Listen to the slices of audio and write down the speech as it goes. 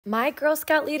My Girl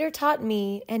Scout leader taught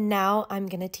me, and now I'm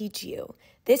gonna teach you.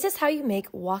 This is how you make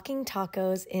walking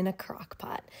tacos in a crock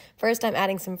pot. First, I'm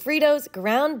adding some Fritos,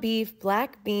 ground beef,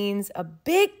 black beans, a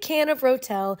big can of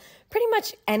Rotel, pretty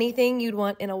much anything you'd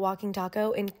want in a walking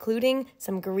taco, including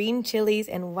some green chilies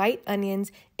and white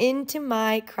onions into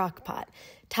my crock pot.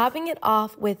 Topping it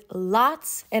off with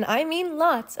lots, and I mean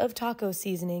lots, of taco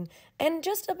seasoning and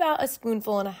just about a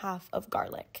spoonful and a half of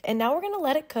garlic. And now we're gonna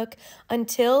let it cook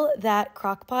until that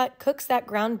crock pot cooks that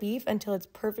ground beef until it's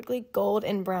perfectly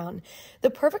golden brown. The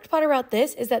perfect part about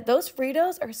this is that those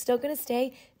Fritos are still gonna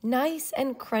stay nice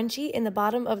and crunchy in the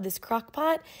bottom of this crock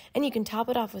pot, and you can top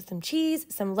it off with some cheese,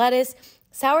 some lettuce,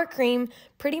 sour cream,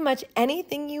 pretty much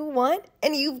anything you want,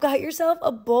 and you've got yourself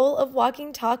a bowl of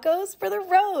walking tacos for the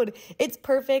road. It's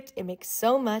perfect, it makes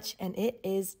so much, and it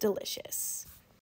is delicious.